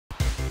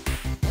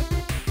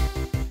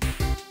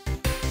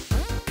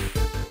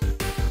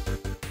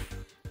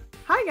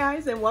Hi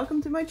guys, and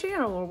welcome to my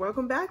channel, or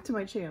welcome back to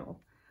my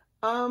channel.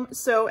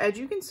 So as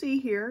you can see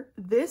here,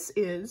 this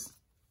is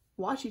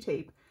washi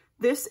tape.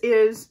 This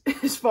is,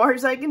 as far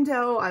as I can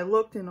tell, I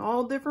looked in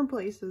all different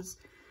places,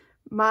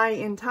 my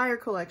entire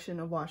collection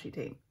of washi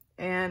tape.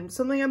 And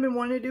something I've been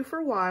wanting to do for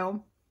a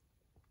while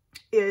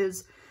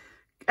is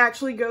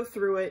actually go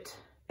through it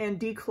and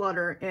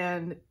declutter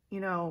and,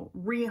 you know,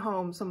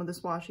 rehome some of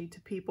this washi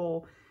to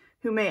people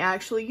who may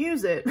actually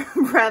use it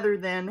rather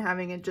than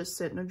having it just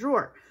sit in a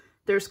drawer.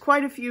 There's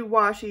quite a few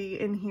washi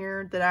in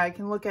here that I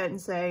can look at and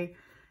say,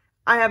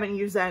 I haven't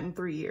used that in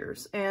 3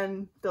 years.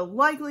 And the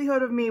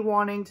likelihood of me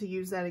wanting to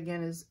use that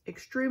again is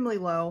extremely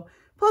low.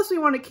 Plus, we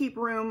want to keep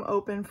room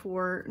open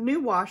for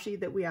new washi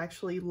that we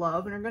actually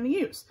love and are going to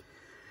use.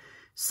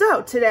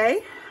 So today,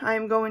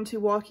 I'm going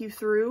to walk you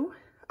through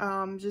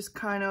just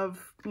kind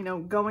of, you know,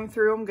 going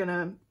through. I'm going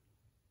to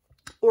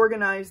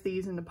organize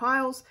these into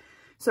piles.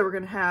 So we're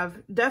going to have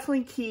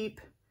definitely keep,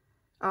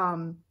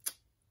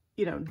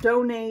 you know,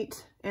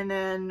 donate, and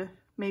then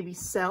maybe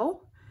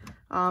sell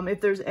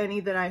if there's any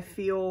that I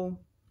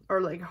feel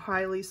are like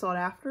highly sought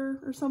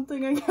after or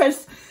something, I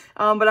guess.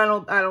 But I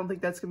don't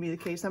think that's gonna be the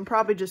case. I'm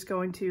probably just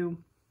going to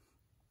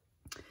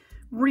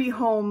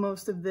rehome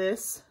most of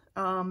this.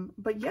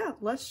 But yeah,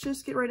 let's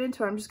just get right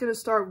into it. I'm just gonna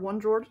start one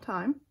drawer at a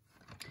time.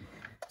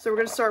 So we're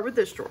gonna start with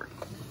this drawer.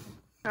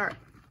 All right,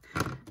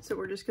 so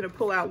we're just gonna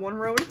pull out one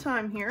row at a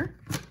time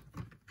here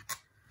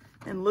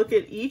and look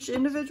at each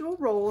individual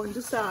roll and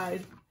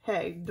decide,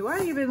 hey, do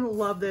I even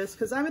love this?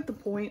 Because I'm at the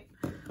point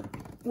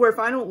where if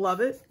I don't love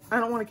it, I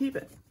don't want to keep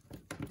it.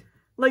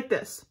 Like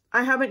this.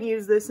 I haven't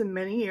used this in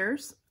many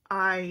years.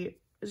 As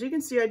you can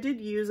see, I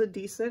did use a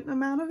decent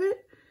amount of it.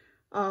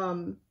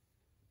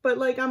 But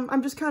like,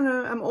 I'm just kind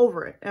of, I'm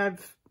over it.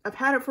 I've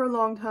had it for a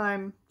long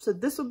time. So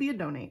this will be a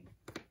donate.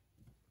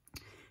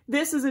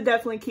 This is a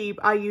definitely keep.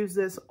 I use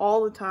this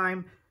all the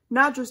time,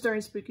 not just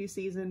during spooky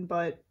season,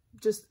 but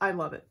just, I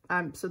love it.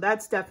 So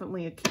that's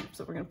definitely a keep.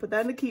 So we're going to put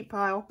that in the keep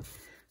pile.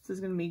 This is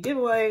going to be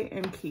giveaway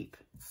and keep.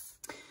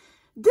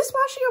 This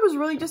washi I was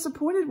really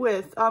disappointed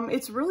with.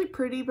 It's really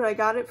pretty, but I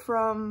got it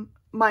from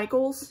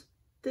Michael's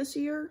this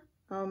year.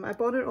 I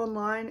bought it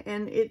online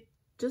and it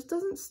just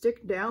doesn't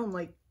stick down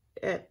like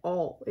at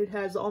all. It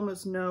has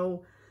almost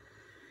no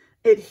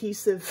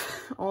adhesive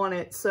on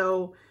it.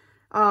 So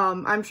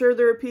I'm sure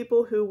there are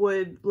people who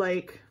would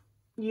like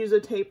use a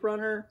tape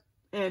runner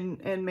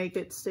and make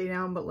it stay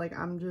down, but like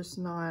I'm just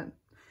not.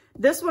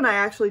 This one I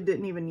actually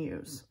didn't even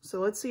use. So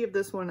let's see if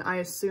this one, I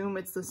assume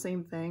it's the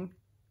same thing.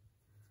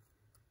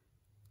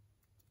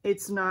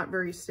 It's not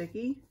very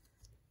sticky,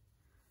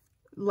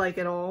 like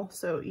at all.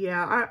 So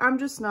yeah, I'm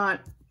just not,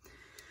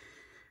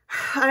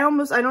 I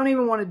don't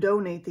even want to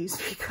donate these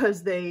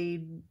because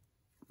they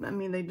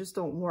just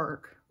don't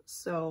work.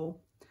 So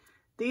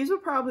these will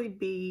probably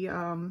be,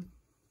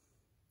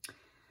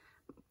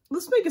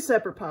 let's make a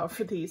separate pile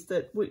for these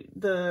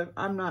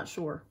I'm not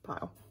sure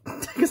pile,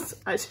 because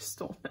I just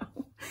don't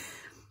know.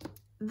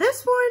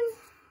 This one,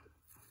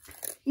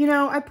 you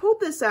know, I pulled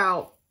this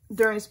out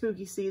during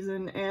spooky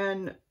season,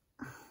 and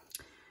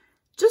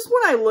just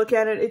when I look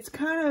at it, it's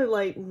kind of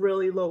like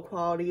really low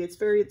quality. It's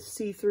very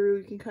see-through.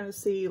 You can kind of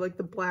see like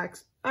the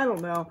blacks. I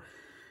don't know.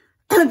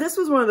 This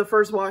was one of the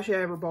first washi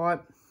I ever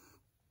bought.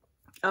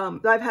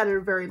 I've had it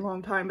a very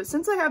long time, but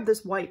since I have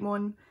this white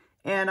one,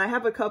 and I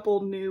have a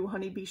couple new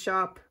Honeybee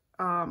Shop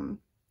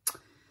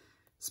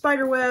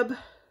spiderweb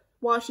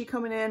washi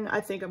coming in, I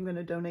think I'm going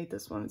to donate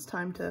this one. It's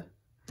time to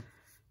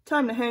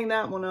hang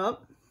that one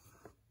up.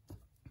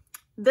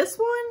 This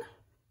one,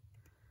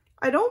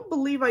 I don't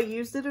believe I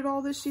used it at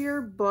all this year,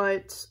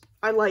 but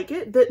I like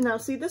it. Now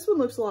see, this one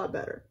looks a lot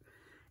better.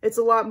 It's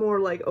a lot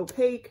more like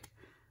opaque.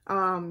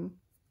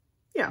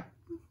 Yeah,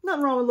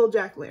 nothing wrong with little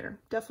jack-o'-lantern.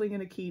 Definitely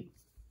going to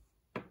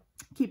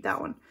keep that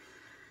one.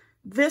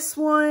 This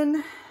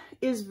one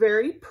is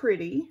very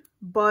pretty,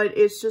 but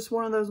it's just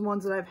one of those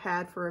ones that I've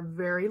had for a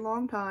very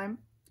long time.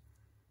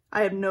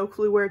 I have no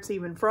clue where it's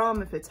even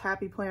from, if it's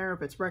Happy Planner,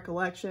 if it's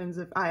Recollections,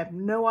 if I have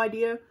no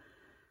idea.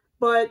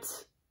 But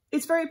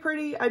it's very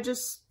pretty.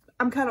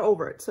 I'm kind of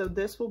over it. So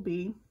this will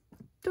be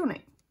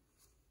donate.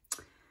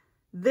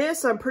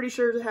 This, I'm pretty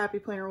sure, is a Happy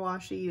Planner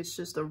washi. It's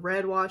just a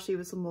red washi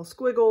with some little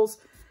squiggles.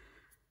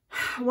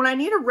 When I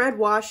need a red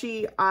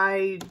washi,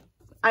 I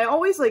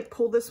always like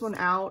pull this one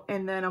out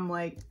and then I'm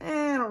like,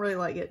 I don't really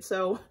like it.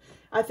 So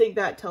I think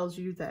that tells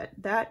you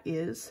that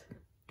is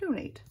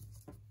donate.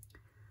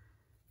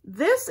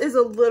 This is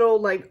a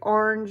little like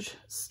orange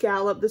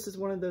scallop. This is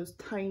one of those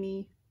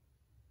tiny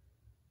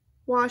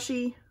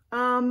washi.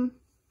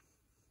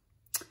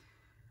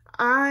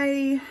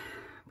 I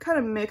kind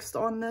of mixed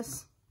on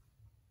this.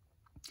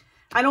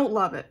 I don't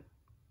love it.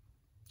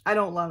 I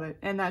don't love it.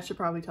 And that should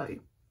probably tell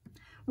you.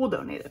 We'll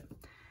donate it.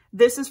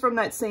 This is from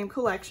that same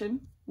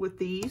collection with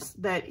these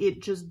that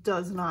it just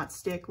does not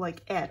stick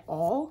like at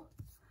all.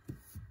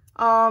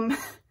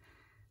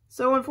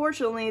 So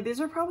unfortunately,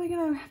 these are probably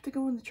gonna have to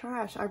go in the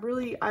trash. I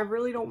really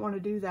don't want to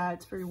do that.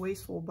 It's very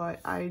wasteful, but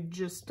I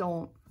just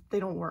don't,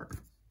 they don't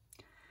work.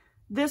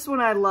 This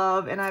one I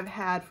love and I've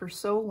had for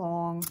so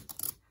long.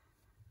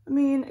 I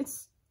mean,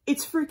 it's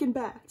freaking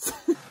bats.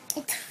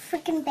 It's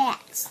freaking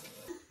bats.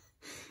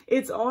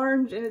 It's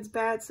orange and it's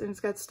bats and it's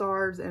got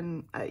stars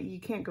and you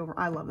can't go wrong.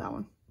 I love that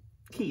one.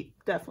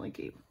 Keep, definitely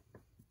keep.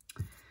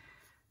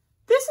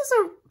 This is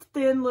a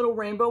thin little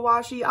rainbow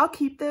washi. I'll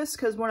keep this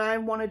because when I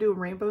want to do a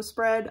rainbow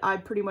spread, I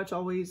pretty much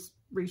always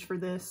reach for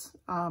this.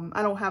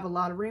 I don't have a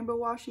lot of rainbow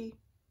washi.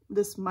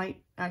 This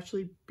might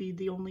actually be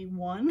the only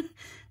one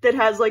that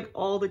has like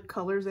all the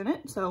colors in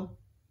it. So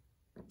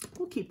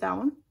we'll keep that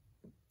one.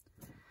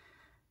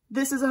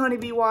 This is a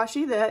honeybee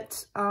washi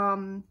that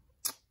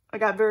I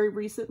got very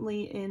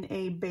recently in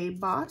a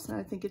babe box, and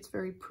I think it's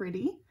very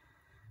pretty.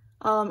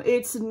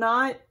 It's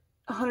not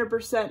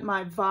 100%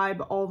 my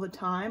vibe all the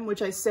time,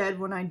 which I said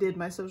when I did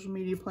my social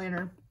media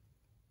planner.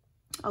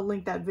 I'll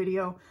link that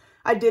video.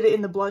 I did it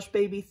in the blush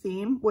baby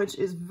theme, which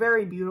is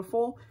very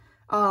beautiful.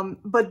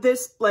 But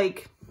this,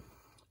 like,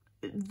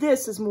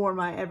 this is more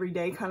my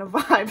everyday kind of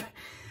vibe.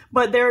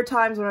 But there are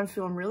times when I'm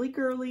feeling really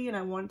girly and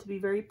I want it to be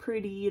very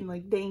pretty and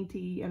like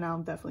dainty, and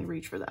I'll definitely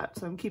reach for that.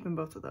 So I'm keeping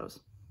both of those.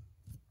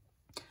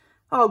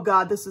 Oh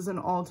God, this is an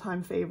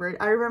all-time favorite.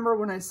 I remember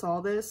when I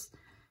saw this,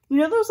 you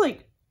know those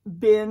like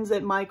bins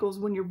at Michael's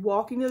when you're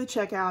walking to the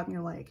checkout and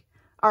you're like,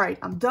 all right,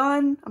 I'm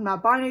done. I'm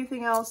not buying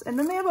anything else. And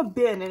then they have a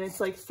bin and it's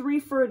like 3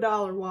 for $1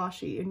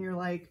 washi. And you're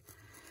like,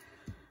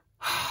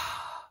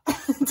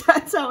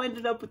 that's how I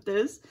ended up with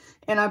this.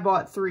 And I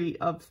bought 3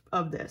 of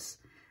this.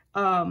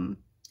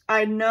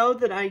 I know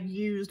that I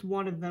used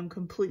one of them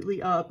completely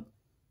up.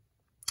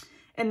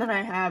 And then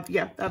I have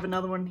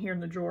another one here in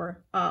the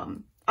drawer.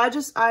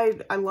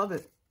 I love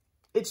it.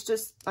 It's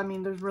just, I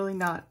mean, there's really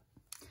not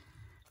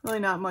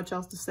much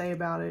else to say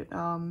about it.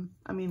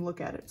 I mean, look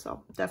at it.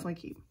 So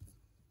definitely keep.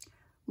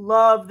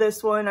 Love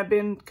this one. I've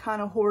been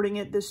kind of hoarding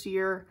it this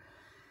year.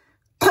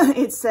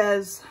 It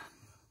says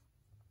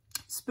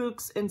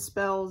spooks and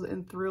spells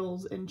and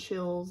thrills and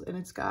chills. And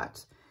it's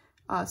got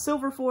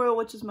silver foil,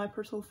 which is my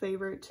personal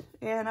favorite.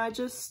 And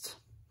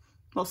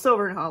well,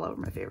 silver and hollow are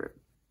my favorite.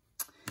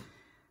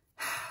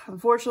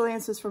 Unfortunately,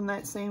 this is from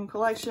that same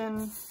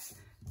collection.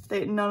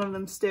 None of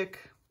them stick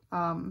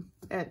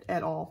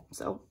at all.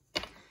 So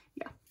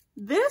yeah,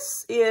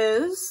 this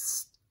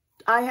is,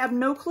 I have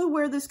no clue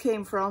where this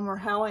came from or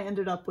how I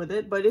ended up with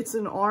it, but it's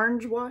an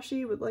orange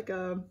washi with like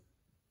a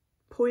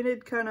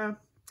pointed kind of,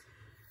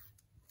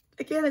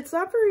 again, it's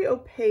not very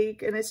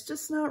opaque and it's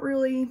just not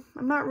really,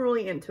 I'm not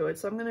really into it.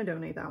 So I'm going to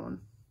donate that one.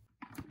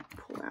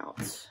 Pull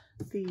out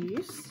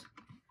these.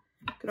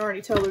 I can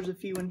already tell there's a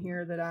few in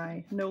here that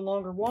I no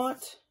longer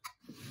want.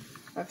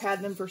 I've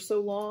had them for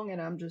so long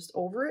and I'm just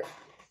over it.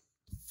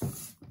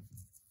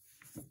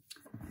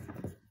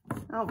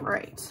 All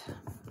right.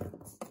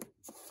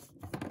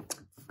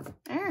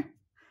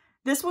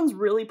 This one's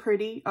really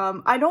pretty.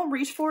 I don't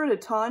reach for it a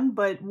ton,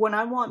 but when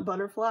I want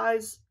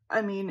butterflies,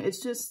 I mean,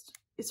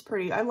 it's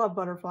pretty. I love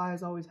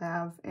butterflies, always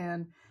have.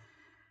 And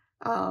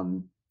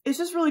it's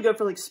just really good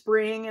for like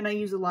spring, and I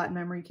use a lot in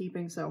memory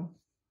keeping, so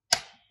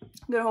I'm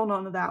gonna hold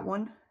on to that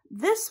one.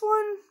 This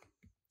one,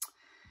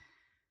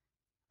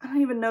 I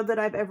don't even know that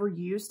I've ever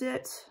used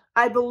it.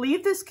 I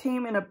believe this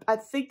came in I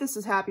think this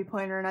is Happy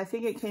Planner, and I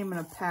think it came in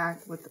a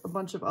pack with a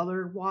bunch of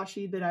other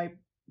washi that I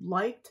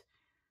liked.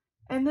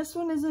 And this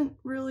one isn't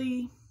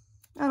really,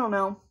 I don't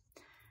know.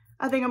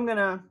 I think I'm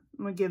gonna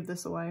give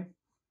this away.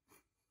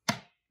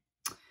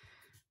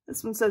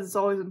 This one says it's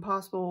always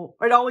impossible.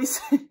 Or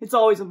it's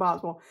always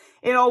impossible.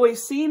 It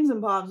always seems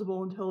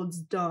impossible until it's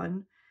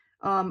done.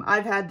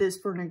 I've had this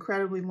for an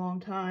incredibly long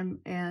time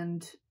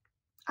and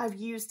I've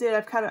used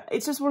it.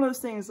 It's just one of those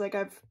things, like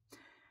I've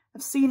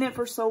seen it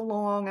for so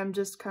long, I'm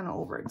just kind of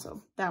over it.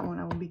 So that one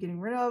I will be getting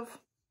rid of.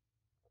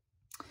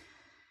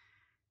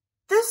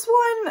 This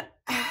one,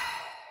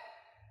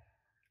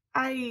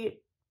 I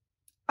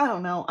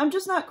don't know. I'm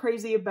just not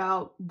crazy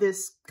about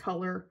this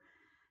color,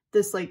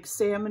 this like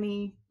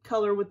salmon-y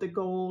color with the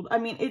gold. I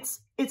mean, it's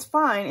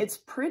fine. It's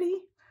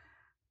pretty.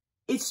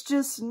 It's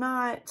just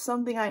not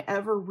something I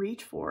ever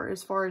reach for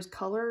as far as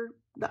color.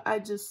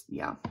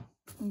 Yeah,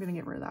 I'm going to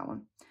get rid of that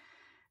one.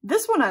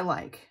 This one I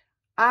like.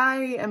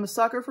 I am a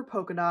sucker for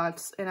polka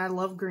dots and I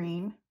love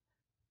green.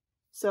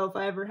 So if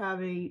I ever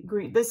have a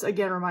green, this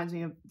again reminds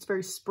me of, it's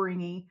very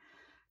springy.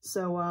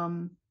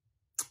 So,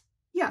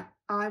 yeah,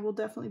 I will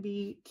definitely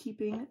be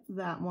keeping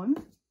that one.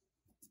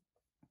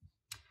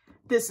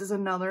 This is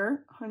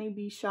another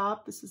Honeybee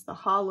Shop. This is the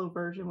hollow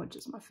version, which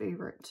is my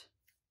favorite.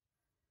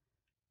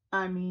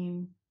 I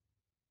mean,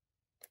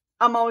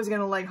 I'm always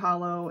going to like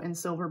hollow and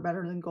silver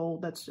better than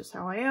gold. That's just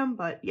how I am.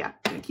 But yeah,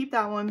 I'm going to keep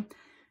that one.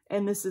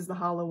 And this is the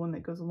hollow one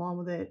that goes along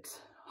with it.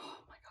 Oh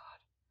my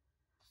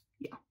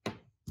God. Yeah.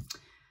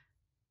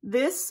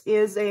 This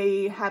is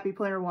a Happy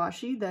Planner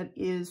washi that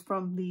is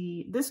from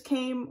this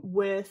came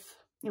with,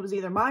 it was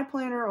either my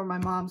planner or my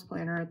mom's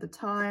planner at the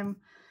time.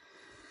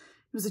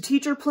 It was a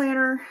teacher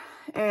planner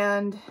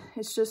and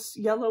it's just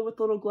yellow with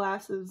little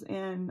glasses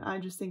and I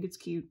just think it's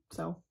cute.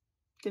 So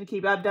gonna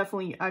keep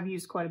it. I've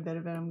used quite a bit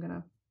of it. I'm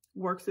gonna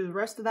work through the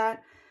rest of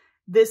that.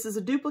 This is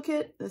a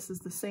duplicate. This is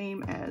the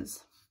same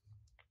as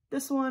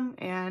this one,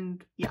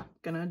 and yeah,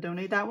 gonna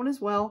donate that one as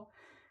well.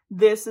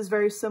 This is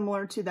very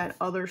similar to that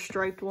other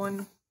striped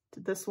one, to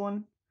this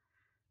one.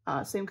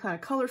 Same kind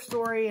of color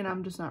story, and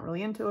I'm just not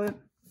really into it.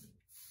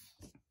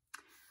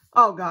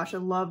 Oh gosh, I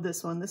love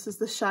this one. This is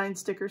the Shine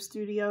Sticker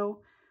Studio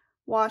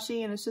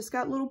washi, and it's just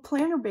got little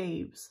planner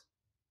babes.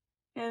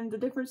 And the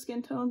different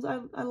skin tones,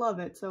 I love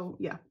it. So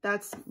yeah,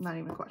 that's not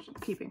even a question.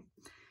 Keeping.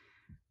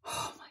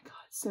 Oh my god,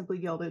 Simply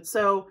Gilded.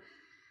 So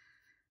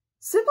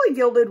Simply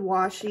Gilded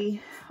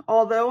washi,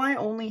 although I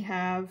only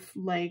have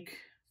like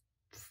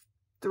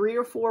 3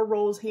 or 4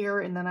 rolls here,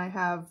 and then I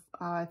have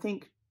I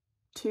think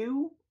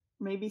 2,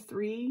 maybe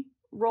 3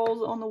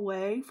 rolls on the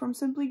way from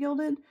Simply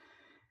Gilded,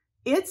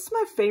 it's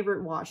my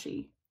favorite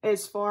washi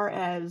as far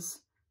as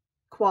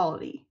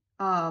quality.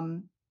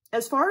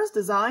 As far as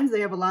designs,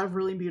 they have a lot of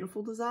really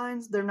beautiful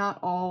designs. They're not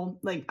all,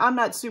 like, I'm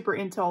not super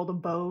into all the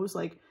bows.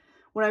 Like,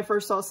 when I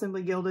first saw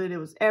Simply Gilded, it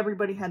was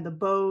everybody had the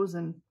bows,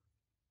 and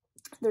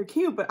they're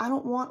cute, but I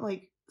don't want,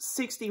 like,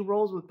 60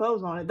 rolls with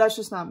bows on it. That's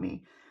just not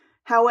me.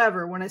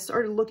 However, when I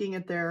started looking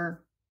at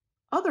their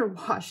other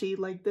washi,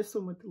 like this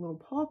one with the little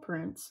paw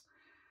prints,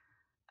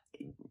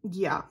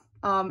 yeah.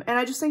 And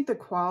I just think the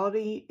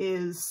quality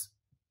is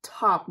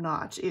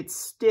top-notch. It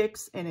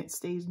sticks and it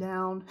stays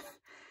down.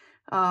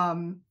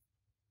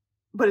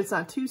 But it's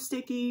not too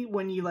sticky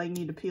when you like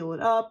need to peel it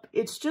up.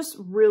 It's just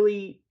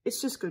really,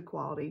 it's just good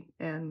quality,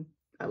 and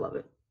I love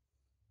it.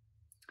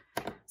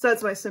 So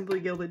that's my Simply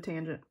Gilded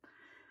tangent.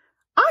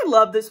 I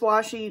love this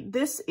washi.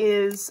 This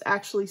is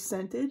actually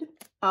scented.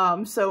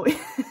 So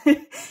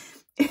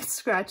it's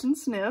Scratch and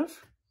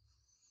Sniff.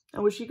 I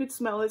wish you could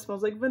smell it. It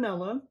smells like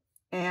vanilla.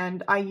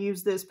 And I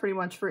use this pretty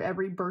much for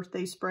every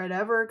birthday spread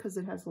ever because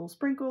it has little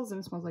sprinkles and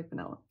it smells like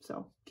vanilla.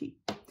 So keep.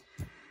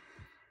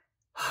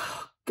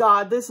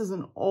 God, this is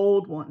an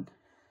old one.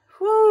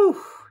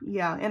 Whew.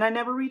 Yeah, and I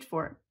never reached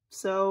for it.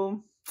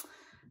 So,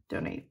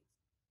 donate.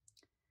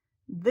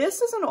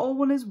 This is an old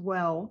one as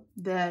well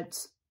that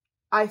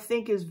I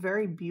think is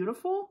very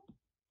beautiful.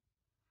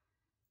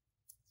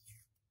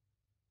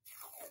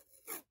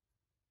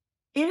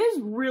 It is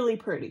really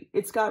pretty.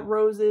 It's got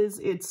roses.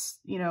 It's,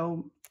 you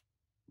know,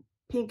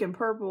 pink and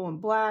purple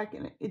and black,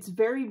 and it's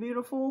very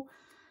beautiful.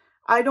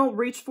 I don't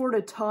reach for it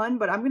a ton,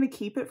 but I'm going to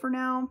keep it for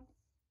now.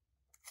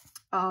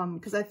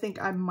 Because I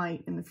think I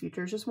might in the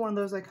future. It's just one of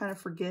those I kind of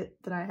forget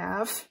that I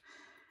have.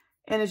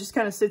 And it just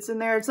kind of sits in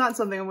there. It's not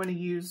something I'm going to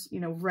use, you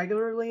know,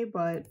 regularly,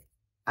 but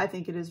I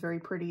think it is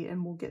very pretty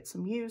and will get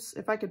some use.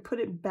 If I could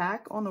put it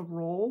back on the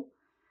roll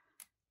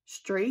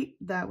straight,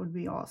 that would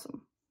be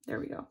awesome. There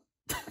we go.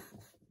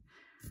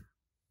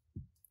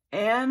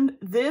 And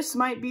this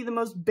might be the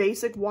most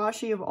basic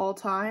washi of all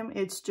time.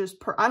 It's just,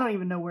 I don't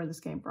even know where this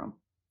came from.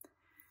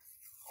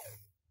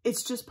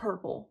 It's just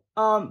purple.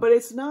 But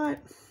it's not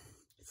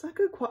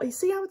good quality. You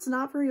see how it's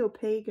not very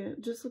opaque, and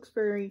it just looks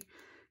very,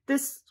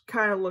 this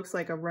kind of looks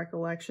like a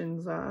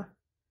Recollections,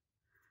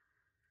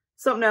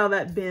 something out of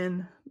that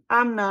bin.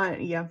 I'm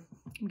not, yeah,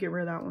 get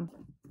rid of that one.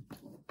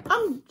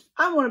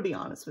 I want to be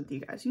honest with you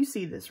guys. You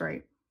see this,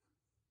 right?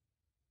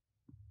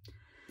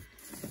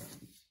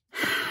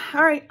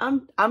 All right,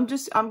 I'm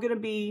gonna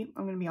be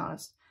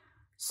honest.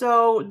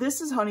 So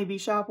this is Honeybee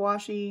Shop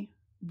washi.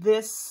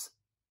 This,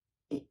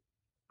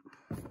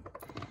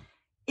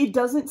 it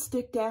doesn't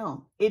stick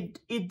down.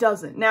 It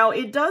doesn't. Now,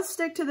 it does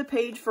stick to the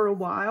page for a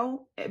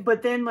while,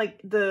 but then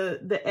like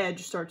the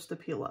edge starts to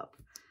peel up.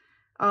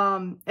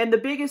 And the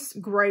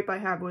biggest gripe I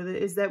have with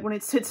it is that when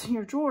it sits in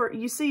your drawer,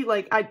 you see,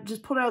 like, I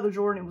just pulled it out of the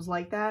drawer and it was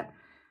like that.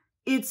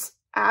 It's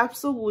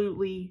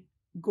absolutely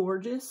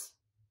gorgeous,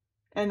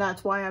 and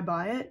that's why I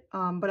buy it.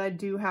 But I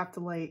do have to,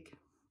 like,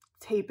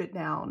 tape it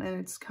down, and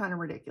it's kind of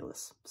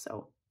ridiculous.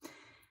 So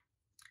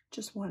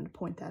just wanted to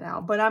point that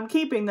out. But I'm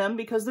keeping them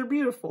because they're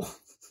beautiful.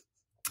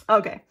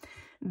 Okay,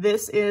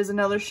 this is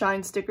another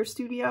Shine Sticker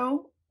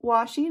Studio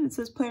washi, and it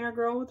says Planner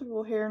Girl with a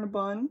little hair in a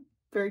bun.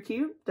 Very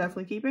cute.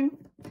 Definitely keeping.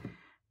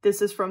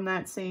 This is from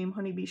that same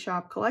Honeybee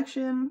Shop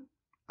collection.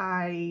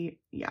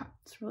 Yeah,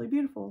 it's really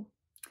beautiful.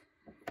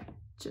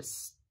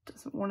 Just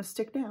doesn't want to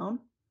stick down.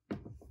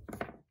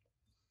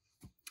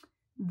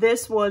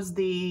 This was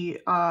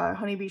the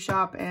Honeybee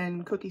Shop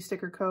and Cookie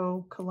Sticker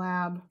Co.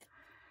 collab.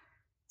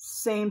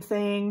 Same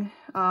thing.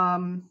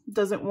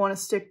 Doesn't want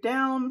to stick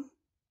down.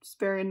 It's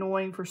very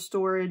annoying for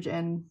storage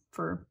and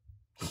for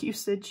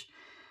usage.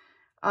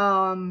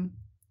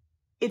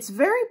 It's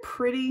very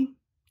pretty,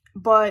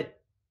 but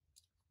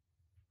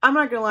I'm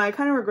not gonna lie, I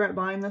kind of regret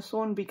buying this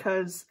one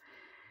because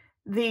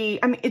I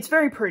mean, it's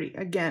very pretty,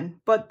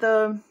 again, but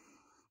the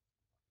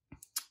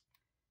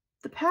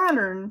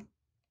pattern,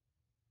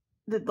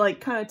 the like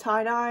kind of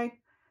tie-dye,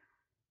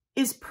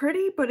 is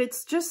pretty, but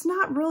it's just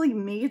not really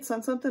me. It's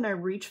not something I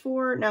reach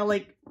for. Now,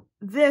 like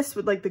this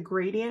with like the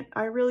gradient,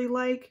 I really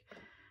like.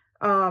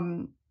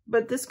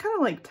 But this kind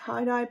of like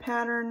tie-dye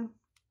pattern,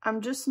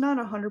 I'm just not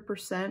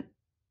 100%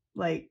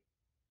 like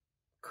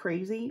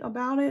crazy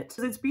about it.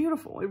 It's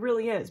beautiful. It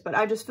really is. But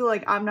I just feel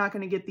like I'm not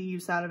going to get the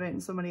use out of it,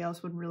 and somebody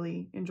else would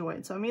really enjoy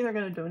it. So I'm either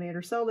going to donate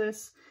or sell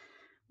this.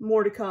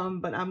 More to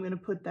come, but I'm going to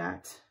put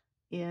that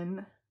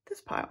in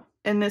this pile.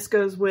 And this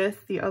goes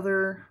with the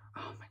other,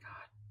 oh my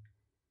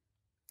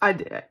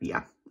God.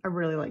 Yeah, I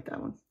really like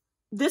that one.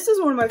 This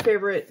is one of my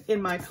favorite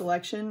in my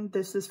collection.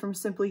 This is from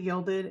Simply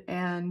Gilded,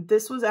 and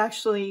this was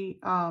actually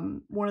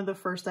one of the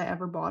first I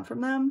ever bought from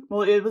them.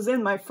 Well, it was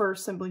in my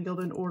first Simply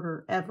Gilded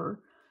order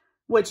ever,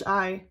 which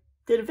I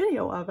did a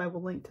video of. I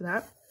will link to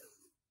that.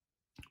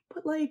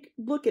 But like,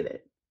 look at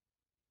it.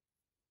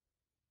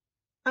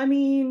 I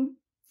mean,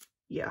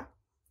 yeah.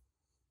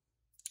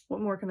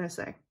 What more can I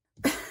say?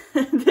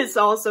 This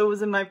also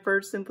was in my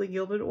first Simply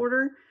Gilded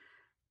order.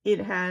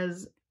 It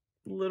has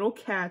little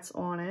cats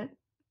on it.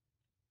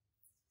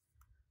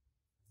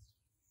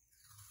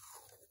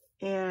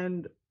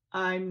 And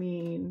I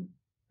mean,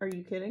 are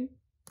you kidding?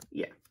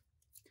 Yeah.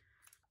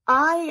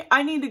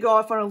 I need to go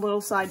off on a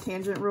little side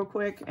tangent real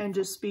quick and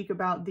just speak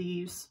about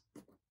these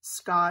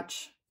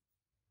Scotch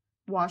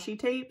washi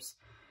tapes.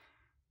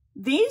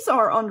 These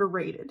are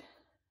underrated.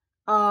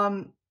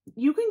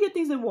 You can get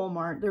these at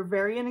Walmart. They're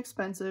very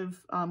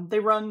inexpensive. They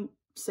run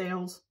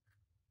sales.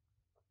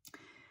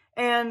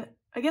 And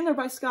again, they're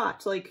by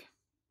Scotch, like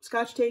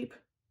Scotch tape.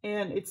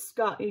 And it's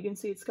Scotch, you can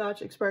see it's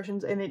Scotch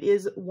Expressions, and it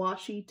is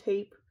washi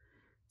tape.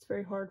 It's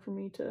very hard for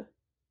me to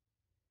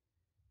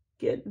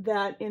get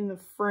that in the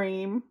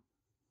frame.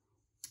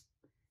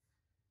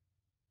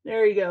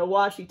 There you go,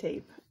 washi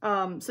tape.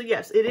 So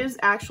yes, it is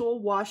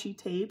actual washi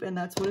tape, and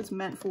that's what it's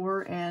meant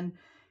for, and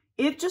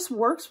it just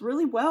works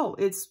really well.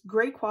 It's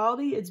great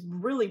quality. It's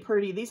really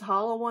pretty. These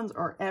hollow ones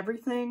are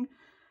everything.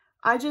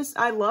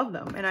 I love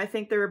them, and I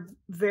think they're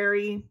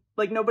very,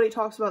 like, nobody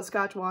talks about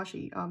Scotch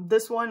washi.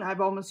 This one,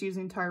 I've almost used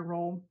the entire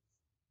roll.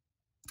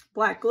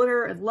 Black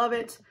glitter, I love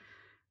it.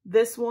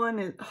 This one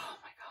is, oh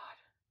my God,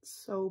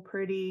 so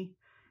pretty.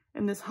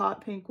 And this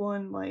hot pink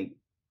one, like,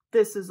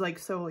 this is like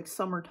so like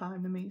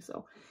summertime to me.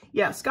 So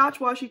yeah, Scotch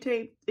washi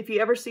tape. If you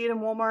ever see it in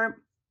Walmart,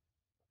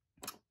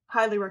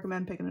 highly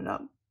recommend picking it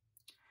up.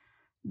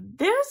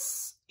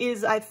 This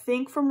is, I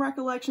think, from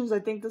Recollections. I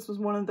think this was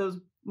one of those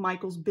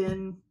Michael's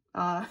bin,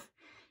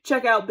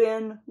 checkout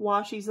bin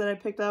washis that I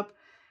picked up.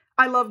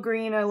 I love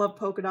green, I love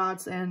polka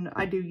dots, and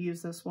I do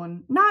use this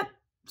one. Not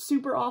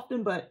super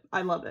often, but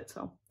I love it,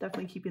 so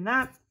definitely keeping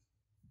that.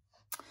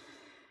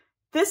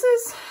 This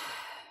is,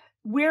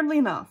 weirdly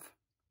enough,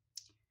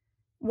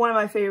 one of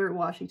my favorite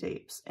washi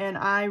tapes, and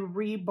I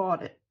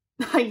rebought it.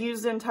 I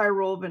used the entire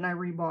roll of it and I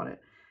rebought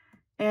it.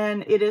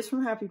 And it is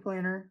from Happy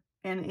Planner,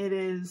 and it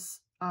is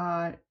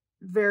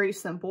very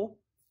simple.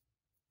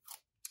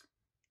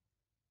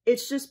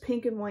 It's just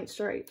pink and white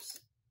stripes.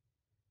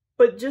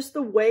 But just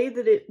the way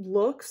that it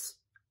looks,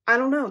 I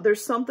don't know,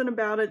 there's something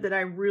about it that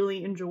I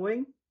really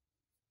enjoy.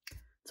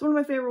 It's one of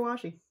my favorite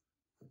washi.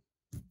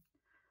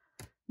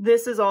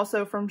 This is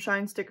also from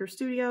Shine Sticker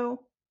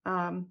Studio.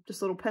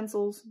 Just little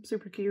pencils,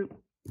 super cute.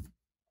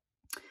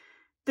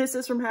 This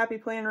is from Happy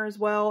Planner as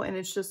well, and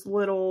it's just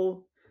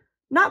little,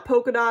 not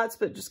polka dots,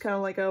 but just kind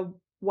of like a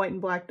white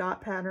and black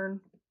dot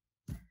pattern.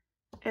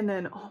 And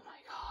then, oh my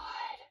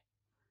God,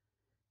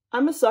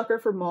 I'm a sucker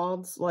for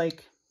moths,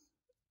 like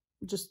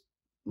just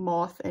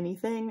moth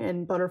anything,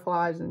 and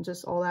butterflies and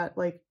just all that.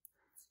 Like,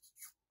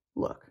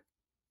 look.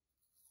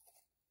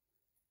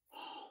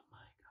 Oh my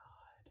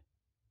God.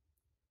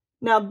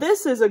 Now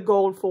this is a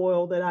gold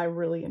foil that I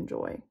really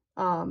enjoy.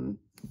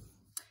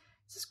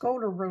 Is this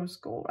gold or rose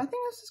gold? I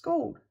think this is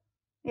gold.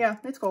 Yeah,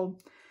 it's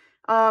gold.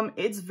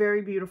 It's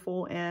very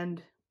beautiful,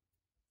 and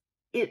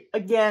it,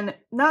 again,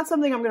 not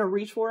something I'm going to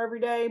reach for every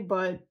day,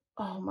 but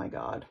oh my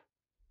God.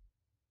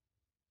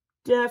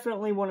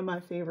 Definitely one of my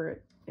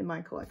favorite in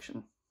my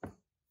collection.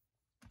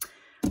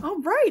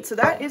 All right, so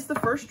that is the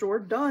first drawer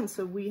done.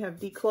 So we have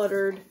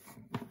decluttered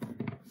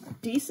a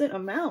decent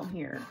amount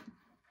here.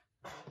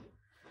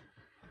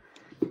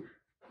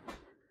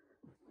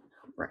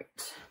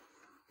 Right.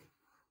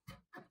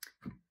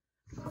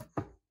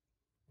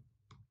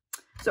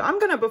 So I'm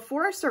gonna,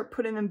 before I start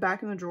putting them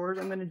back in the drawers,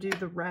 I'm gonna do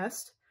the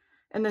rest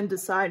and then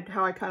decide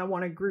how I kind of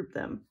want to group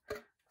them,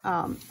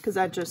 because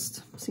that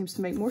just seems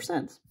to make more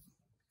sense.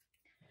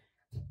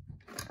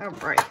 All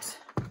right.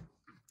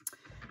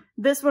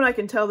 This one I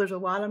can tell there's a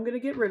lot I'm gonna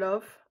get rid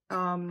of.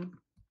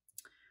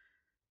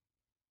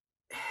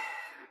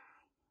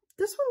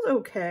 This one's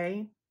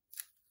okay.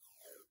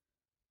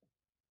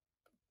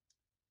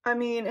 I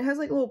mean, it has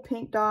like little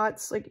pink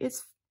dots. Like,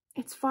 it's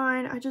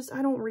fine. I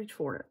don't reach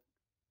for it.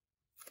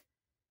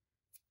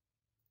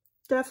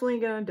 Definitely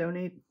gonna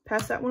donate,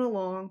 pass that one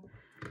along.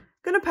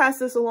 Gonna pass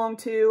this along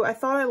too. I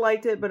thought I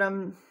liked it, but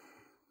I'm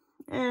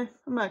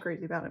not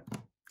crazy about it.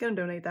 Gonna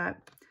donate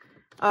that.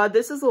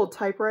 This is little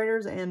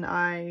typewriters, and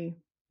I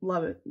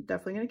love it.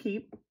 Definitely gonna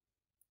keep.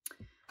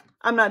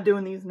 I'm not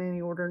doing these in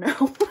any order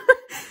now.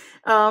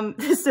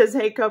 This says,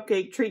 "Hey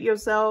Cupcake, treat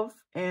yourself,"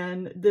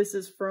 and this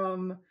is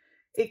from,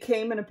 it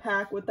came in a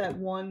pack with that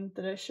one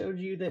that I showed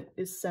you that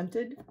is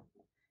scented.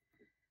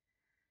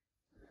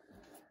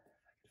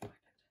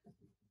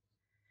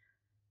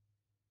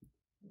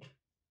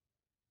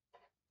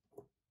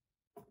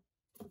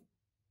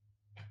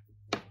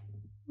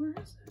 Where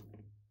is it?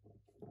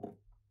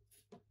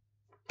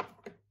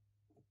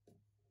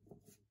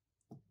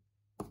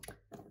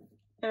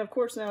 And of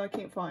course now I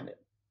can't find it.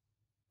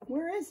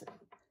 Where is it?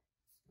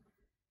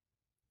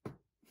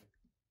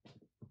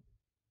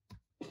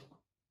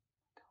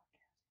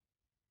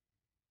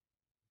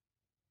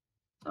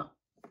 Oh.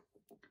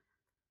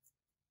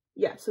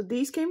 Yeah, so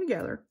these came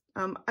together.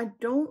 I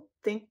don't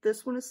think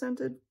this one is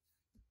scented.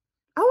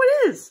 Oh,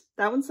 it is!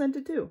 That one's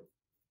scented too.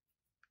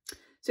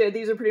 So yeah,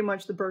 these are pretty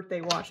much the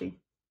birthday washi.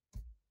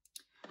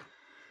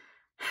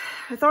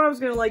 I thought I was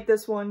going to like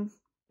this one,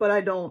 but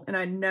I don't, and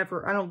I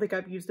don't think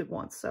I've used it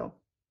once, so.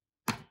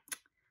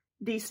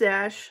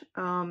 D-stash. These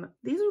are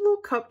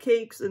little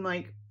cupcakes and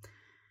like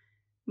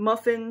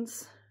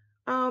muffins.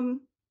 They're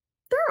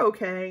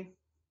okay.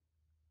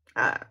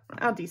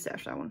 I'll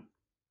D-stash that one.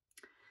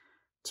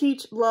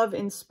 Teach, love,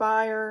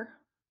 inspire.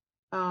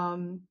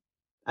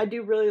 I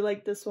do really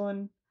like this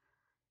one.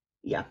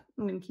 Yeah,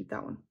 I'm going to keep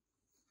that one.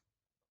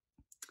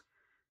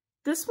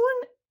 This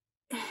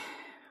one,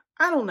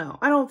 I don't know.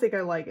 I don't think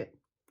I like it.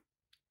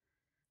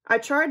 I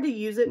tried to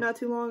use it not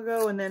too long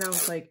ago, and then I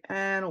was like,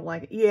 I don't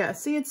like it. Yeah,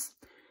 see, it's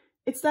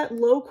that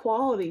low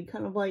quality,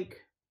 kind of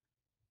like,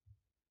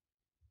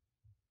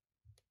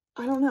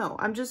 I don't know.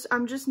 I'm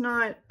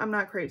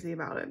not crazy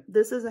about it.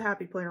 This is a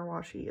Happy Planner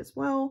washi as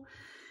well.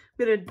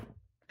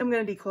 I'm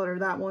gonna declutter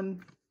that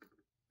one.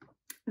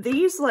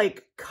 These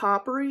like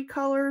coppery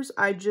colors,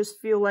 I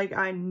just feel like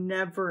I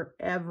never,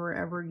 ever,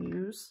 ever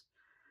use.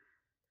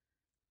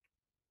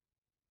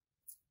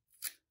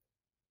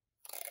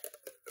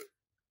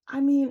 I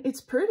mean,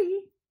 it's pretty.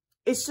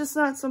 It's just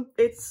not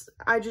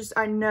I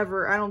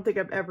don't think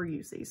I've ever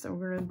used these, so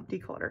we're gonna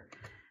declutter.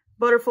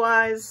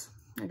 Butterflies,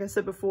 like I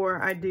said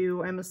before,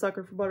 I'm a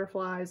sucker for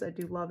butterflies. I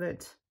do love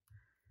it.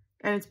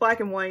 And it's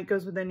black and white,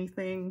 goes with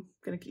anything.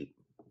 Gonna keep.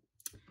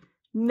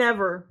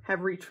 Never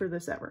have reached for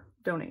this ever.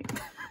 Donate.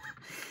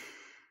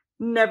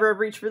 Never have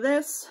reached for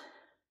this,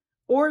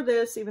 or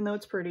this, even though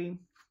it's pretty,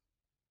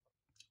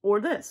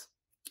 or this.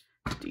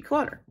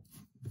 Declutter.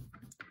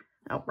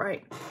 All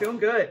right, doing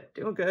good,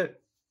 doing good.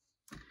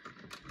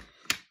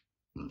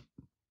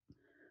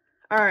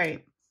 All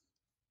right,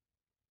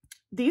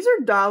 these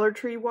are Dollar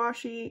Tree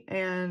washi,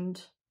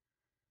 and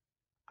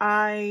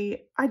I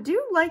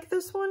do like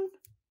this one.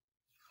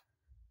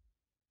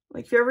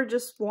 Like if you ever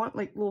just want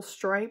like little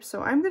stripes,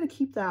 so I'm gonna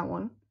keep that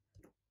one.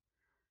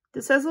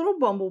 This has little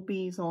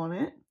bumblebees on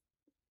it.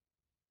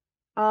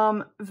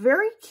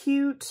 Very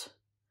cute.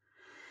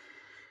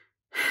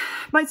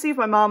 Might see if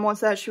my mom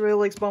wants that. She really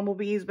likes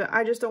bumblebees, but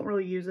I just don't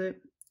really use it.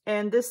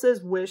 And this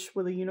says Wish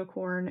with a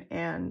unicorn,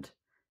 and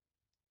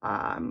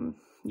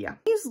yeah.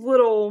 These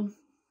little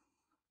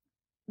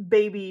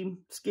baby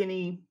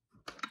skinny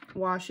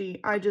washi,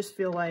 I just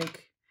feel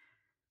like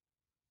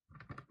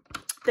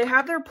they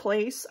have their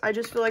place. I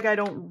just feel like I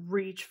don't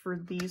reach for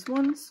these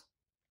ones.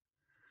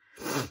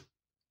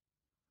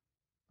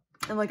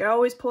 And like I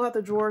always pull out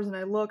the drawers and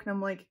I look and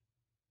I'm like,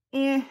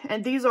 eh.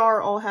 And these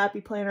are all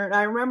Happy Planner. And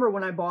I remember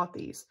when I bought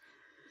these.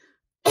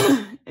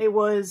 It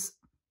was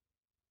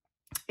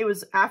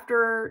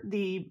after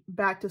the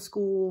back to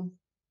school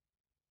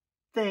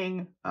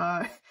thing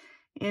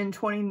in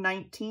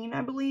 2019,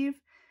 I believe,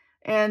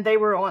 and they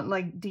were on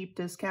like deep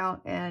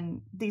discount,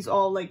 and these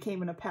all like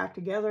came in a pack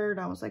together, and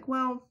I was like,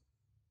 well,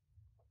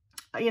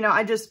 you know,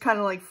 I just kind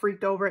of like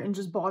freaked over it and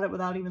just bought it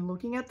without even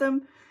looking at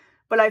them.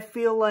 But I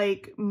feel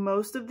like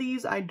most of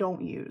these I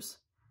don't use.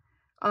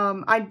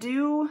 I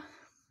do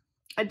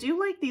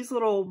like these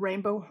little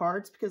rainbow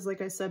hearts because,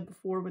 like I said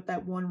before, with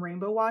that one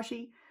rainbow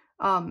washi,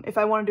 if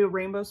I want to do a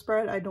rainbow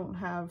spread, I don't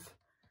have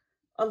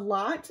a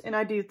lot, and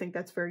I do think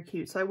that's very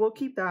cute, so I will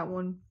keep that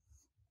one.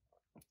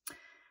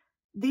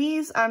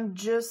 These, I'm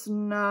just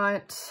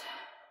not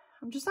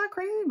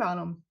crazy about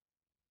them.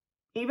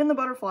 Even the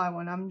butterfly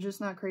one, I'm just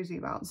not crazy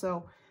about,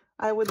 so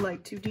I would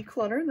like to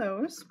declutter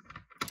those.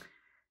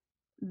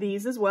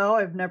 These as well,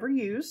 I've never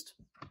used.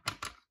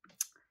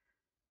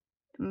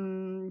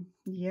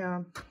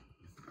 Yeah.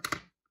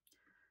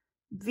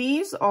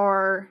 These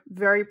are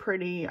very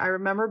pretty. I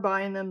remember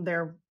buying them.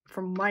 They're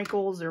from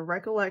Michael's. They're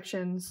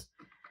Recollections.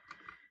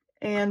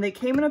 And they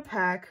came in a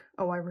pack.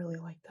 Oh, I really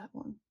like that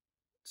one.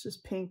 It's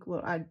just pink.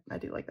 I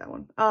do like that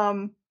one.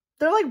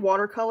 They're like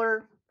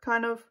watercolor,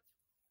 kind of.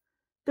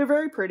 They're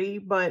very pretty,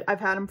 but I've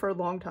had them for a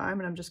long time,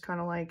 and I'm just kind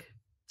of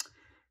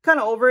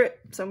over it.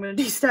 So I'm going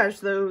to destash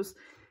those.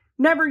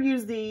 Never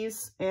use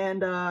these,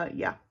 and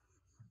yeah.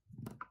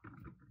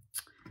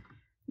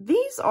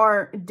 These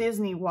are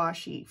Disney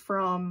washi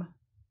from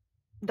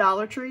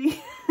Dollar Tree.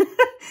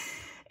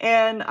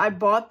 And I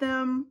bought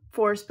them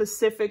for a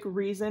specific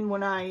reason.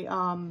 When I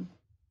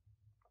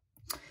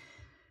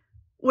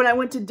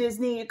went to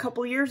Disney a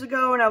couple years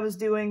ago and I was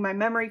doing my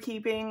memory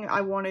keeping, I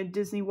wanted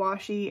Disney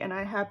washi, and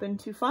I happened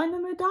to find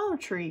them at Dollar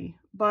Tree.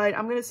 But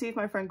I'm going to see if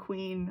my friend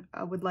Queen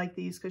would like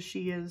these, because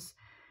she is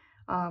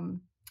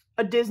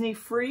a Disney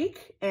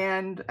freak,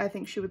 and I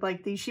think she would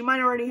like these. She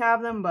might already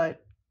have them,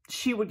 but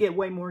she would get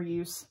way more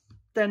use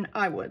than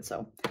I would.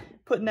 So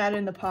putting that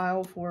in the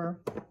pile for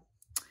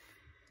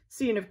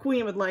seeing if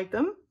Queen would like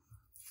them.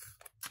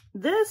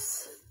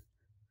 This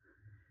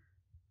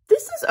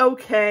is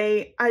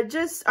okay.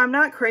 I'm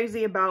not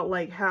crazy about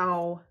like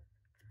how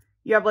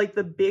you have like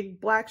the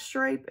big black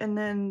stripe and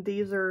then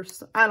these are,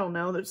 I don't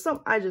know. There's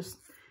some,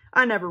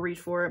 I never reach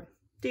for it.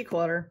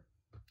 Declutter.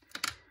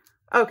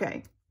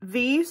 Okay.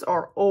 These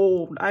are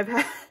old. I've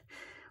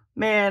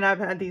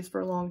had these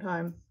for a long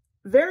time.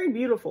 Very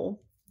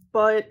beautiful,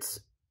 but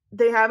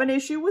they have an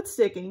issue with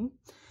sticking.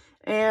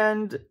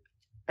 And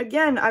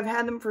again, I've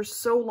had them for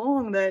so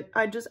long that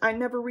I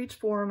never reach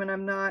for them, and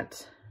I'm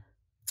not,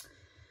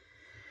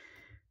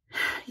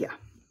 yeah,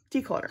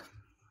 declutter.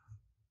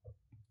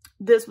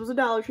 This was a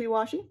Dollar Tree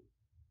washi.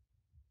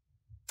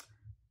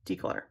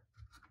 Declutter.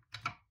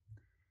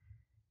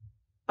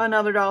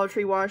 Another Dollar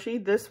Tree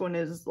washi. This one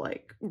is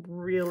like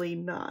really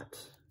not.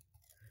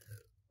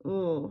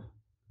 Ugh.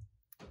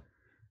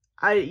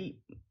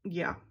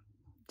 Yeah,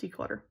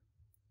 declutter.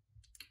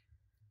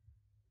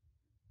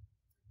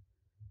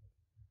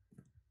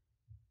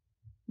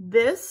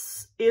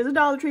 This is a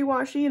Dollar Tree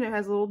washi and it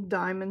has little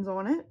diamonds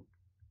on it.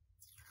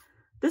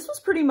 This was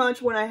pretty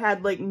much when I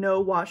had like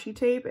no washi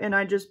tape and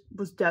I just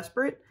was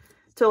desperate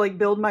to like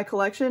build my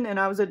collection, and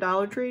I was at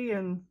Dollar Tree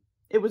and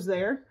it was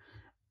there.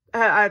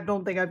 I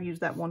don't think I've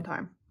used that one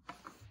time.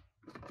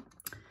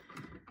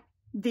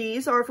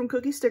 These are from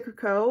Cookie Sticker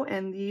Co.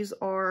 and these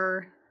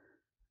are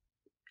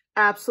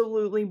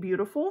absolutely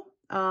beautiful.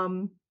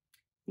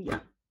 Yeah.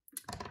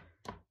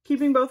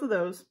 Keeping both of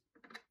those.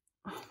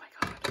 Oh my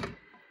god.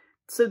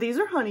 So these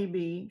are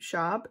Honeybee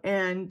Shop,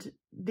 and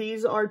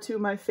these are two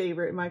of my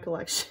favorite in my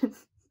collection.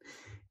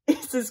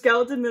 It's a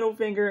skeleton middle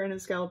finger and a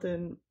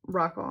skeleton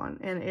rock on,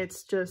 and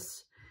it's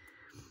just,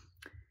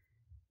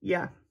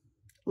 yeah,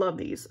 love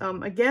these.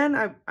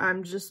 Again,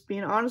 I'm just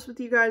being honest with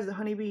you guys. The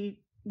Honeybee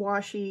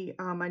washi,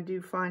 I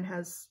do find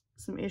has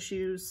some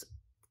issues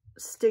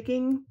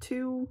sticking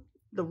to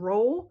the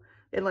roll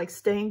and like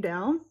staying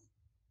down,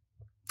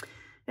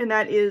 and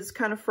that is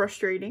kind of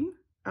frustrating.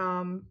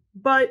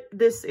 But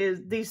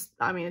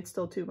I mean, it's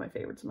still two of my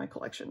favorites in my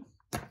collection.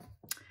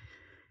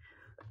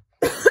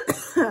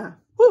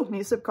 Whew,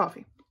 need a sip of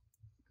coffee.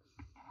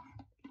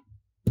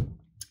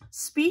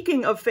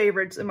 Speaking of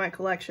favorites in my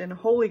collection,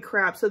 holy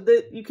crap. So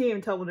you can't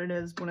even tell what it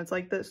is when it's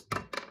like this.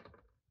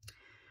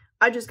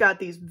 I just got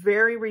these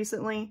very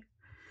recently.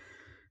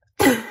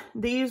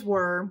 These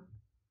were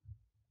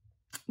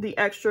the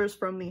extras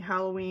from the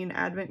Halloween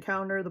advent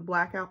calendar, the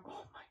blackout.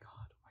 Oh my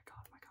god, oh my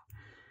god,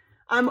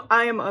 oh my god.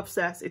 I am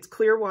obsessed. It's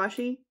clear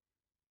washi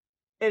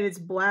and it's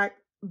black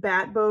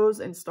bat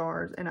bows and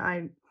stars, and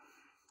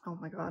oh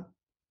my god.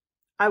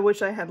 I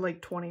wish I had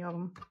like 20 of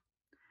them.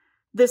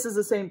 This is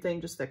the same thing,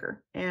 just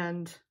thicker.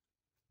 And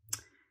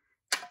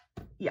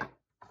yeah.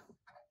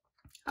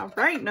 All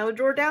right, another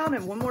drawer down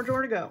and one more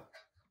drawer to go.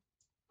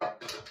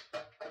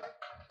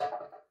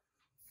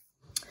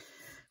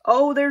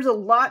 Oh, there's a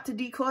lot to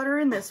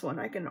declutter in this one.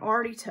 I can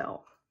already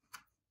tell.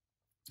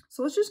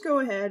 So let's just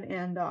go ahead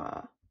and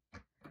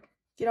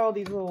get all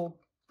these little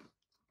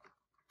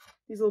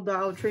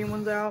Dollar Tree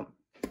ones out.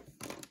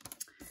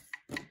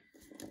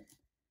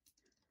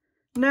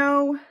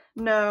 No,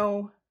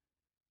 no,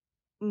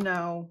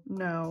 no,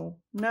 no,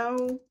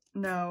 no,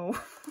 no.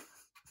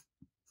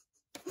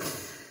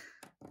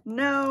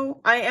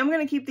 No, I am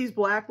going to keep these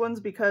black ones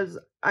because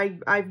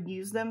I've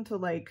used them to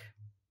like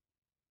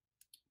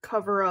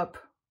cover up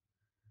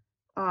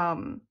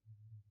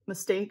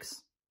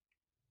mistakes,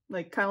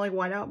 like kind of like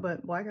whiteout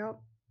but blackout.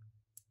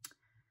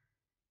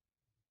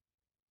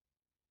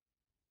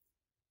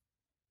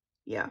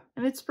 Yeah,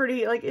 and it's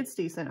pretty, like, it's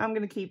decent. I'm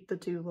going to keep the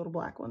two little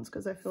black ones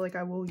because I feel like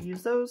I will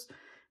use those.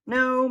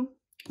 No,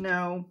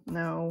 no,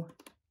 no.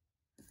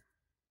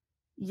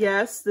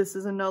 Yes, this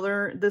is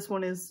another, this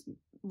one is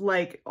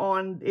like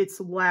on its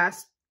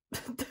last,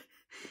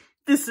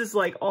 this is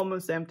like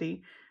almost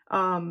empty.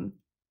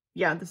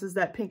 Yeah, this is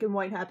that pink and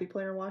white Happy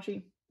Planner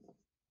washi.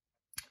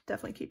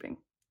 Definitely keeping.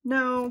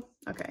 No,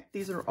 okay,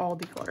 these are all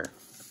declutter.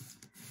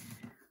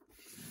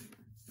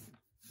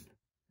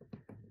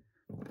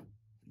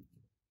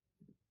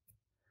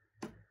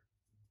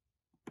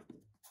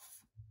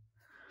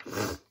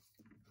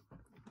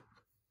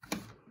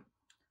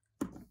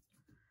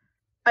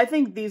 I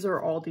think these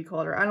are all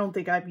declutter. I don't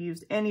think I've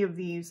used any of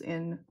these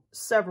in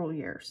several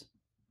years.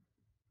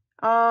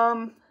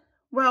 Well,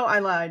 I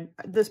lied.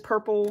 This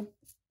purple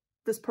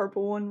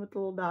one with the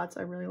little dots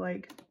I really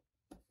like.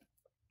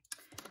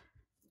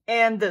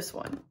 And this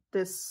one.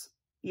 This,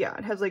 yeah,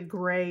 it has like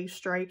gray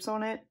stripes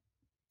on it.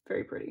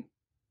 Very pretty.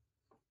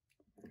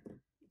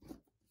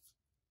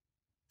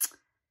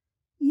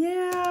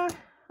 Yeah,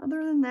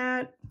 other than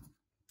that,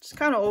 just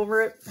kind of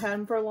over it. Had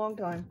them for a long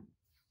time.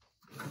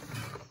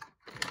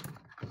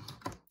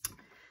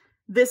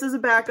 This is a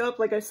backup,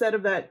 like I said,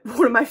 of that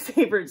one of my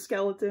favorite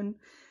skeleton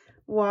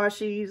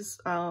washis.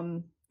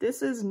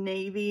 This is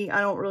navy. I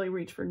don't really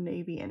reach for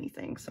navy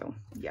anything, so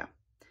yeah.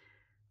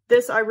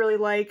 This I really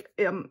like.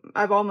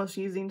 I've almost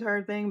used the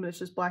entire thing, but it's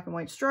just black and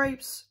white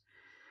stripes.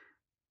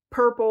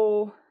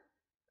 Purple.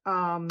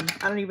 I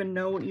don't even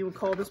know what you would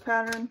call this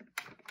pattern,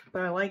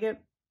 but I like it.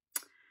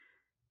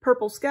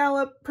 Purple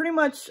scallop. Pretty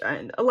much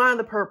a lot of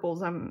the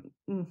purples,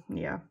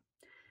 yeah.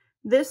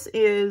 This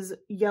is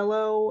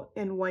yellow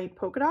and white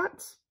polka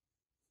dots.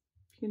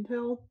 You can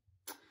tell.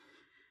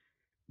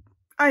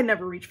 I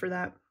never reach for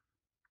that.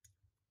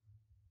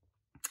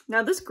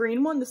 Now this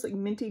green one, this like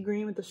minty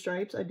green with the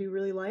stripes, I do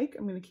really like.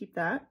 I'm going to keep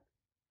that.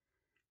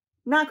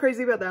 Not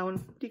crazy about that one.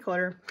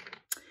 Declutter.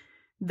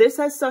 This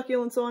has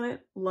succulents on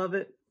it. Love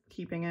it.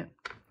 Keeping it.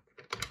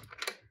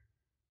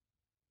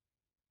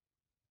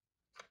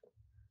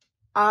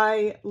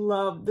 I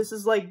love, this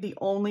is like the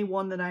only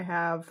one that I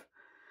have.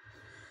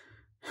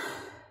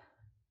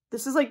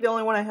 This is like the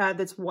only one I had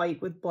that's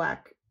white with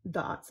black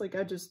dots. Like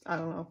I don't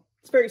know.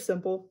 It's very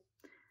simple.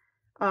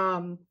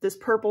 This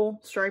purple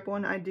stripe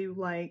one I do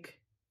like.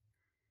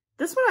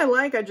 This one I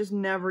like, I just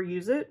never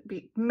use it.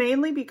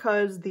 Mainly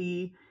because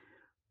the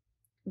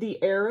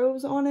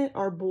arrows on it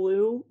are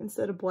blue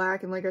instead of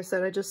black. And like I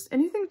said,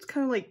 anything that's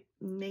kind of like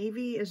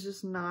navy is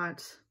just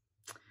not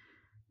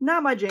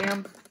my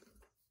jam.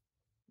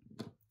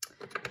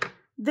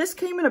 This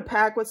came in a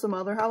pack with some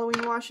other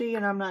Halloween washi,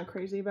 and I'm not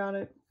crazy about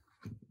it.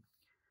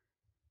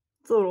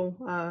 It's a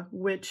little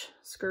witch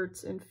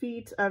skirts and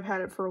feet. I've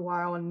had it for a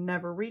while and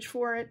never reached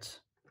for it.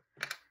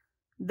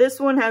 This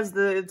one has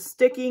the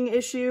sticking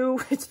issue.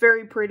 It's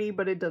very pretty,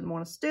 but it doesn't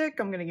want to stick.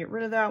 I'm going to get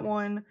rid of that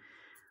one.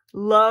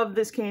 Love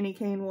this candy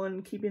cane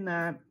one. Keeping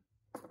that.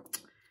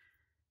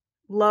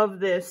 Love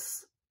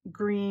this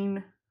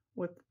green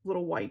with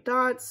little white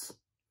dots.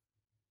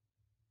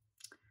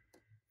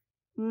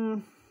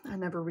 I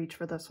never reach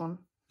for this one.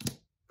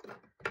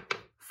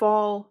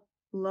 Fall.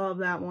 Love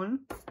that one.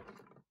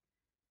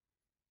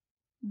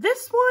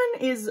 This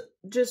one is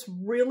just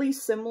really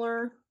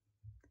similar,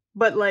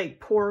 but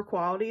like poorer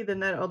quality than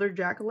that other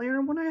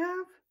jack-o'-lantern one I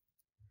have.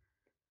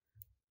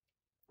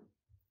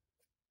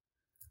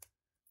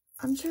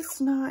 I'm just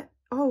not,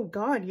 oh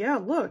God, yeah,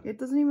 look, it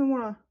doesn't even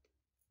want to,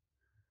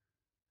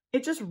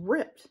 it just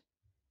ripped.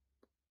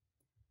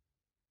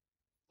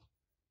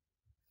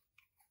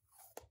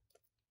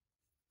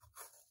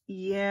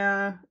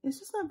 Yeah, it's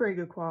just not very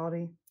good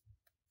quality.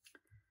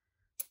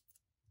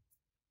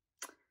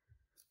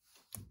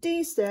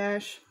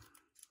 D-stash.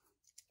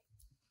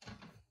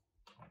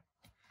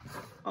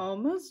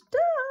 Almost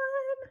done.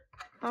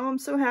 Oh, I'm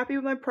so happy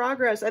with my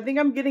progress. I think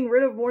I'm getting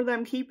rid of more than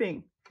I'm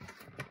keeping.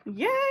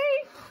 Yay!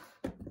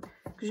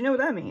 Because you know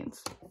what that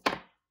means.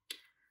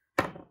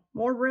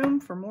 More room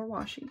for more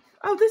washi.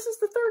 Oh, this is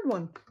the third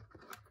one.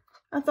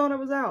 I thought I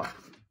was out.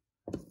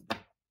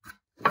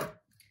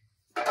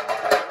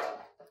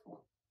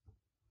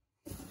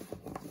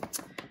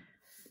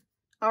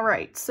 All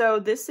right, so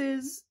this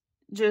is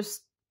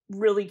just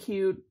really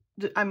cute.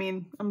 I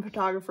mean, I'm a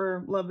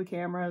photographer, love the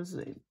cameras.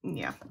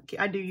 Yeah,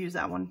 I do use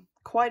that one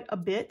quite a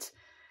bit.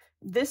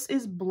 This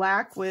is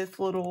black with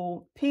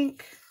little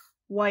pink,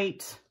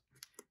 white,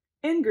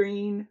 and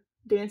green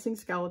dancing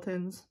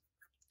skeletons.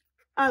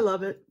 I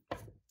love it.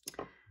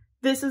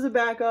 This is a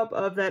backup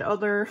of that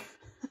other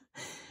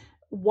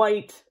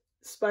white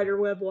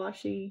spiderweb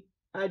washi.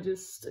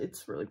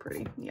 It's really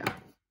pretty. Yeah.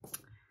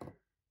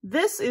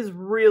 This is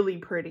really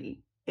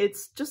pretty.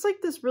 It's just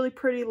like this really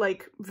pretty,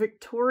 like,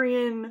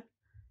 Victorian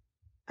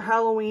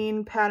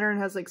Halloween pattern.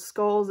 Has like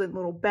skulls and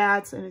little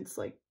bats, and it's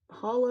like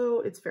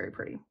hollow. It's very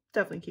pretty.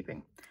 Definitely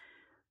keeping.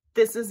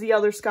 This is the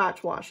other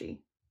Scotch washi.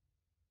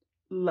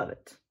 Love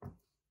it.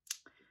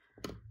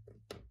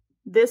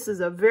 This is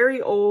a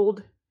very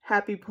old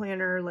Happy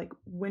Planner, like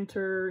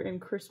winter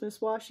and Christmas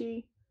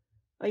washi.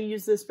 I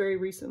used this very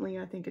recently.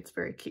 I think it's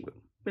very cute. I'm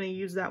going to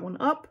use that one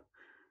up.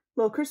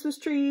 Little Christmas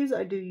trees.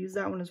 I do use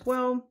that one as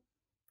well.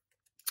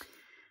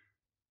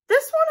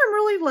 This one I'm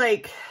really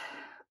like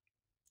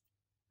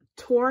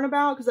torn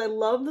about because I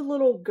love the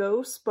little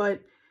ghosts,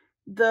 but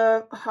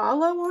the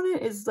hollow on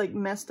it is like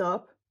messed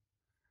up.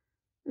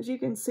 As you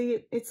can see,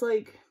 it's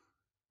like,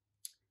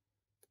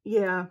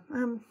 yeah,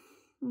 I'm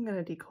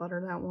gonna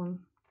declutter that one.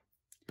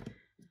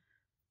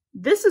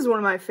 This is one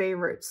of my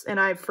favorites, and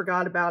I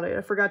forgot about it.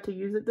 I forgot to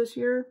use it this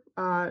year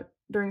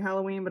during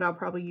Halloween, but I'll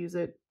probably use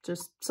it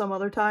just some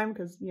other time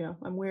because, you know,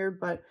 I'm weird.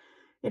 But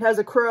it has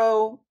a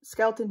crow,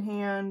 skeleton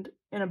hand,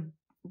 and a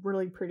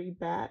really pretty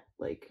bat,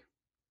 like,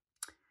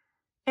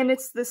 and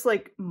it's this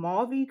like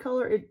mauve-y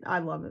color. I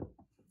love it.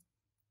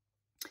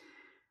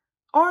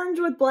 Orange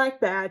with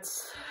black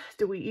bats.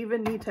 Do we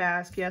even need to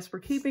ask? Yes, we're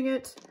keeping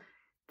it.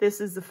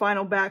 This is the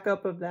final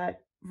backup of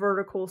that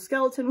vertical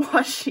skeleton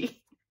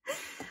washi.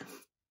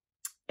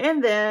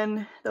 And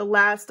then the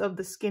last of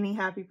the skinny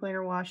Happy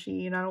Planner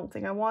washi, and I don't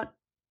think I want,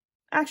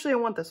 actually I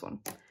want this one.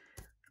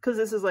 Because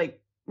this is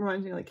like,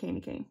 reminds me of like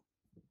candy cane.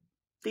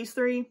 These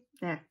three,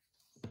 nah.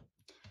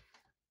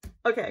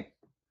 Okay,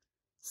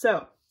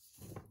 so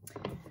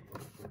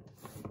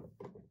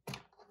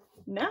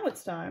now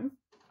it's time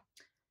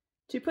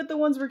to put the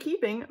ones we're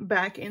keeping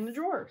back in the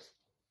drawers.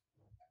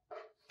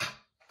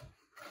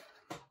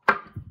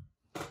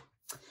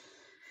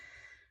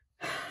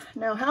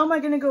 Now, how am I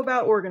going to go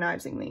about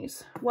organizing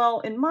these? Well,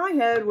 in my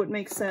head, what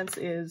makes sense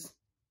is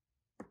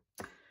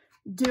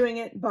doing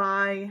it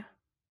by,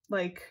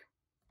 like,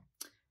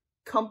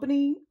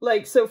 company.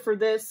 Like, so for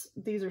this,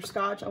 these are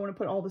Scotch. I want to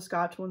put all the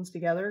Scotch ones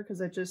together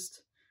because I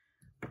just,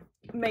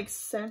 makes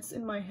sense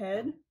in my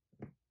head.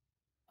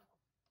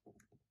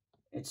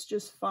 It's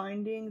just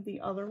finding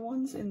the other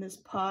ones in this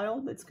pile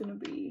that's going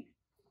to be,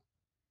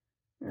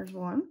 there's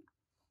one.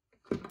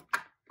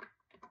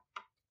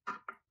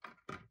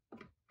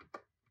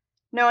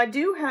 Now I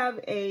do have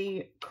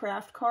a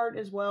craft cart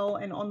as well,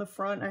 and on the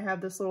front I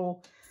have this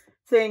little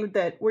thing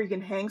that where you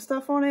can hang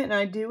stuff on it, and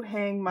I do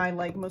hang my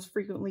like most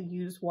frequently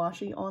used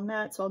washi on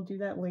that, so I'll do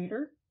that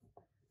later.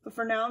 But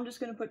for now I'm just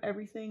going to put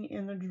everything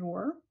in a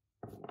drawer.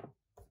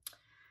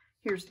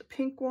 Here's the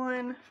pink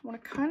one. I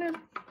want to kind of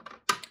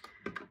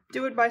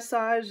do it by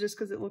size just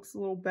because it looks a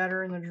little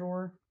better in the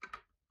drawer.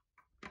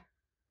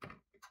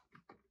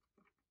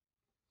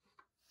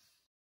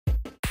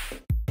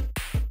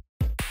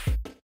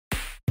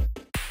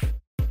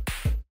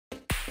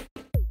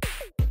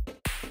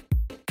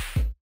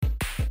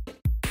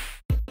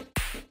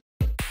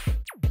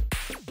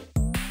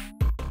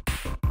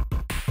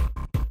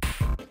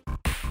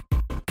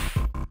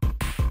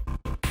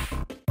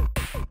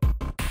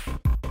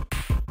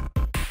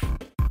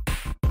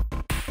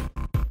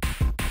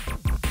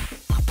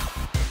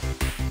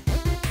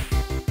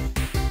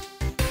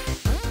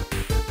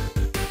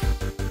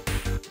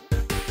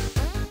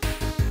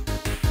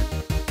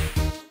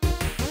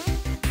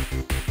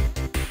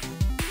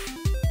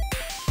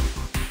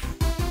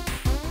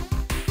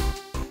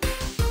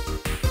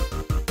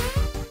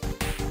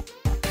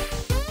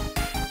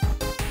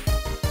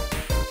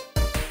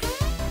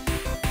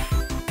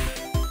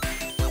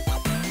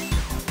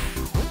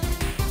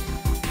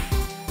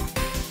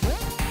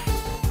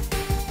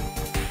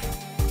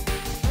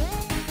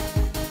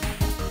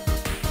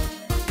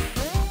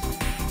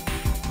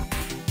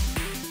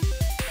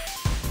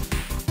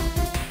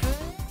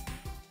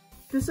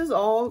 This is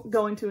all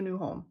going to a new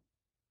home.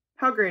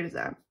 How great is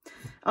that?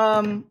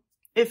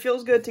 It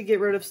feels good to get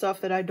rid of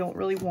stuff that I don't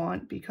really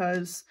want,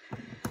 because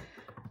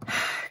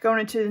going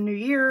into the new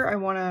year, I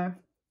want to,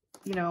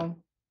 you know,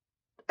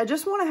 I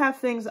just want to have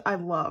things I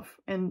love,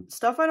 and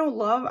stuff I don't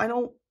love, I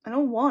don't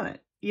want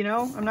it, you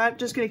know? I'm not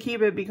just going to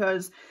keep it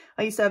because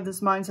I used to have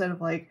this mindset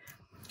of like,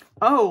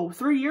 oh,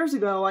 3 years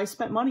ago I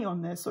spent money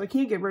on this, so I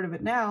can't get rid of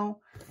it now.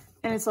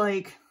 And it's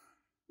like,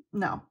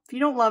 no, if you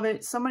don't love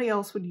it, somebody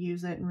else would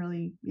use it and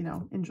really, you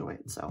know, enjoy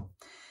it. So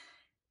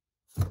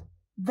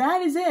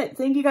that is it.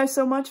 Thank you guys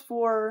so much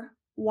for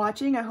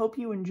watching. I hope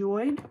you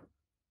enjoyed.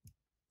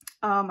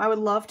 I would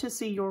love to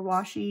see your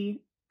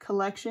washi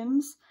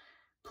collections.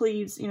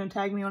 Please, you know,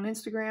 tag me on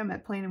Instagram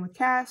at Planning with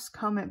Cass.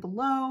 Comment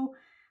below.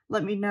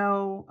 Let me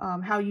know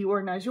how you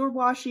organize your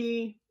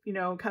washi, you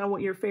know, kind of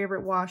what your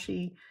favorite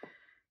washi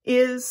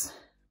is.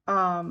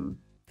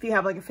 If you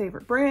have like a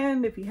favorite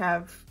brand, if you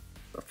have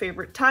a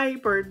favorite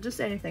type, or just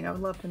anything, I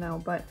would love to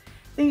know. But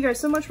thank you guys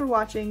so much for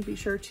watching. Be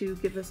sure to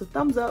give this a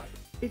thumbs up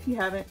if you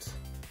haven't,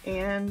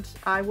 and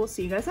I will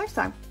see you guys next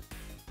time.